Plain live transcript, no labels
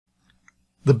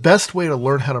The best way to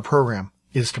learn how to program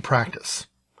is to practice.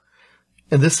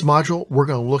 In this module, we're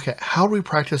going to look at how we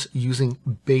practice using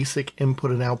basic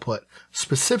input and output,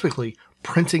 specifically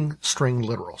printing string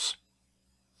literals.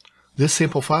 This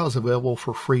sample file is available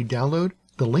for free download.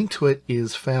 The link to it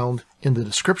is found in the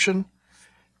description.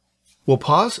 We'll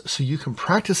pause so you can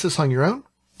practice this on your own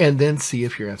and then see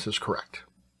if your answer is correct.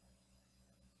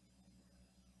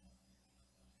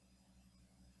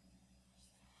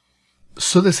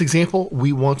 So this example,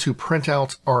 we want to print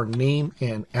out our name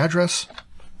and address.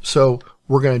 So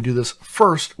we're going to do this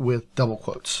first with double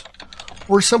quotes.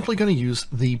 We're simply going to use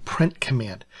the print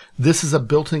command. This is a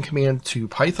built-in command to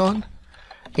Python,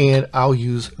 and I'll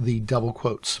use the double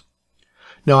quotes.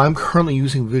 Now I'm currently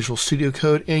using Visual Studio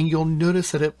Code, and you'll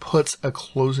notice that it puts a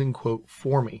closing quote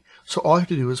for me. So all I have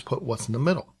to do is put what's in the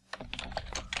middle.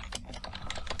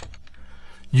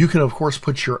 You can of course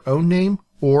put your own name,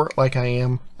 or like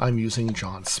I'm using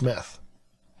John Smith.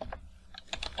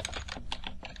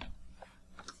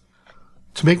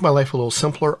 To make my life a little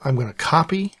simpler, I'm going to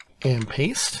copy and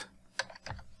paste.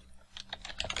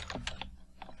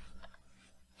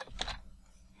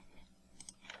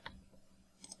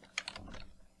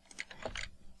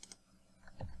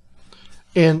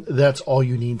 And that's all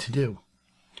you need to do.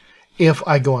 If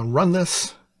I go and run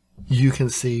this, you can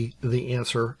see the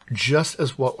answer just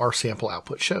as what our sample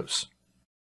output shows.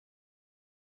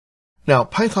 Now,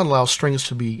 Python allows strings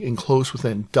to be enclosed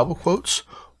within double quotes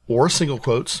or single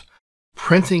quotes.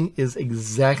 Printing is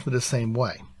exactly the same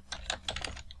way.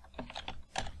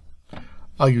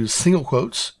 I'll use single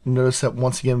quotes. Notice that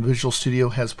once again, Visual Studio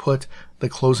has put the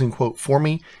closing quote for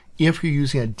me. If you're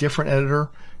using a different editor,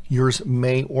 yours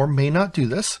may or may not do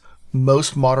this.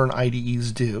 Most modern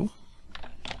IDEs do.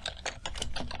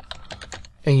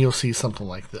 And you'll see something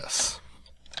like this.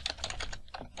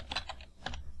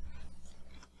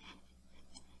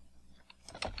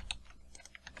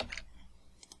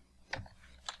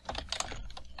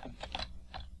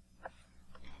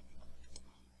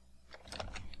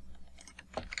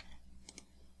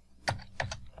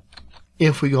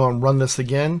 If we go and run this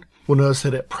again, we'll notice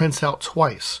that it prints out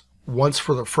twice. Once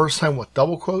for the first time with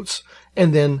double quotes,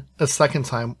 and then a second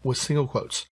time with single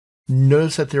quotes.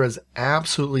 Notice that there is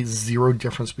absolutely zero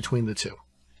difference between the two.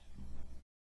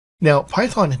 Now,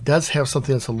 Python does have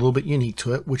something that's a little bit unique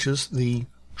to it, which is the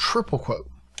triple quote.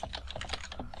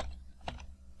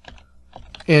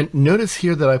 And notice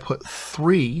here that I put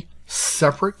 3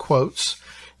 separate quotes.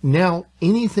 Now,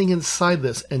 anything inside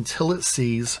this until it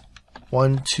sees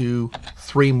 1, 2,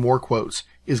 3 more quotes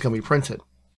is going to be printed.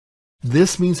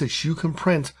 This means that you can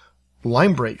print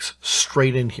line breaks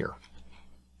straight in here.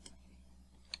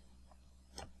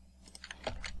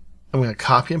 I'm going to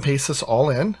copy and paste this all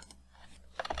in.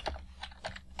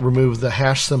 Remove the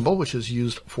hash symbol, which is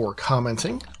used for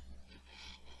commenting.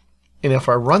 And if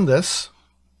I run this,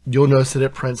 you'll notice that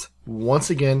it prints once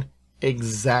again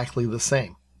exactly the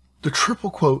same. The triple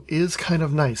quote is kind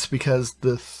of nice because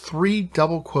the 3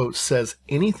 double quotes says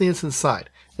anything that's inside.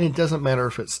 And it doesn't matter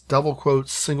if it's double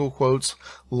quotes, single quotes,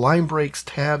 line breaks,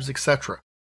 tabs, etc.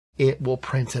 It will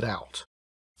print it out.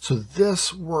 So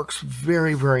this works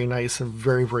very, very nice and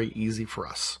very, very easy for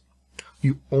us.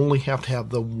 You only have to have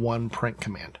the one print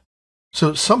command.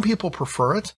 So some people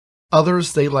prefer it.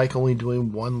 Others, they like only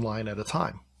doing one line at a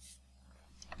time.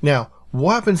 Now,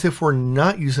 what happens if we're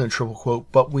not using a triple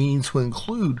quote, but we need to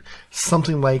include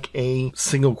something like a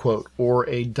single quote or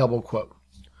a double quote?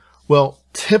 Well,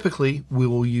 typically we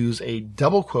will use a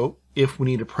double quote if we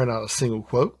need to print out a single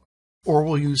quote, or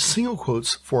we'll use single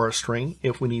quotes for our string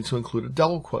if we need to include a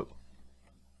double quote.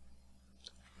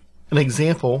 An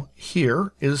example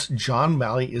here is John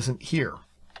Malley isn't here.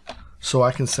 So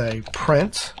I can say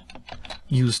print,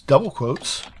 use double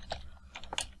quotes,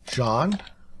 John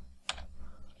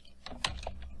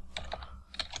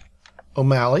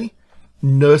O'Malley.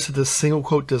 Notice that the single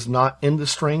quote does not end the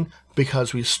string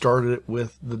because we started it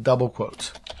with the double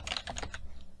quotes.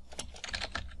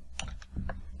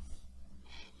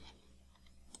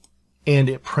 And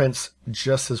it prints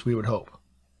just as we would hope.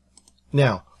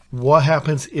 Now, what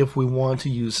happens if we want to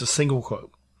use a single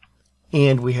quote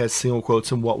and we had single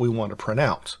quotes in what we want to print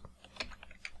out?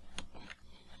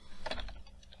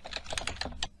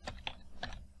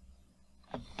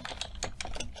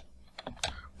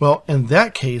 Well, in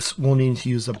that case, we'll need to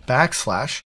use a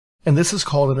backslash, and this is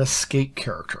called an escape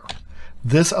character.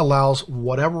 This allows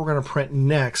whatever we're going to print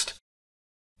next,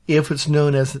 if it's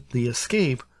known as the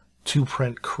escape, to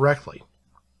print correctly.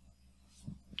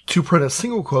 To print a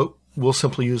single quote, we'll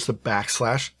simply use the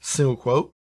backslash single quote,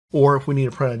 or if we need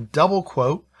to print a double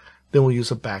quote, then we'll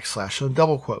use a backslash and a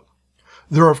double quote.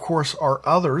 There, of course, are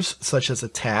others, such as a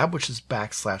tab, which is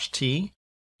 \t,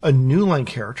 a new line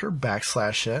character,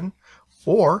 \n,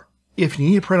 or if you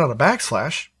need to print out a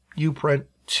backslash, you print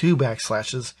 2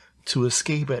 backslashes to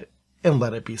escape it and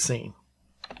let it be seen.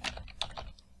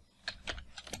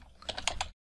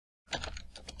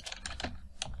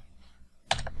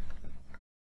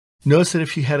 Notice that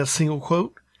if you had a single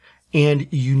quote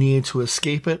and you needed to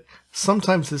escape it,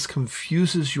 sometimes this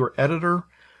confuses your editor.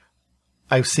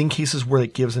 I've seen cases where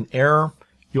it gives an error.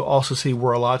 You'll also see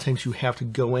where a lot of times you have to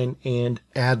go in and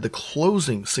add the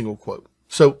closing single quote.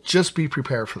 So just be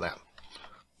prepared for that.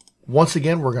 Once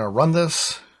again, we're going to run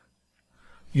this.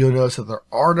 You'll notice that there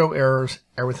are no errors.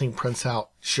 Everything prints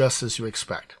out just as you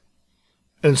expect.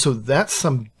 And so that's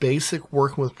some basic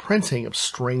working with printing of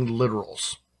string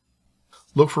literals.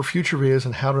 Look for future videos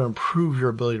on how to improve your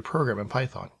ability to program in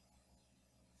Python.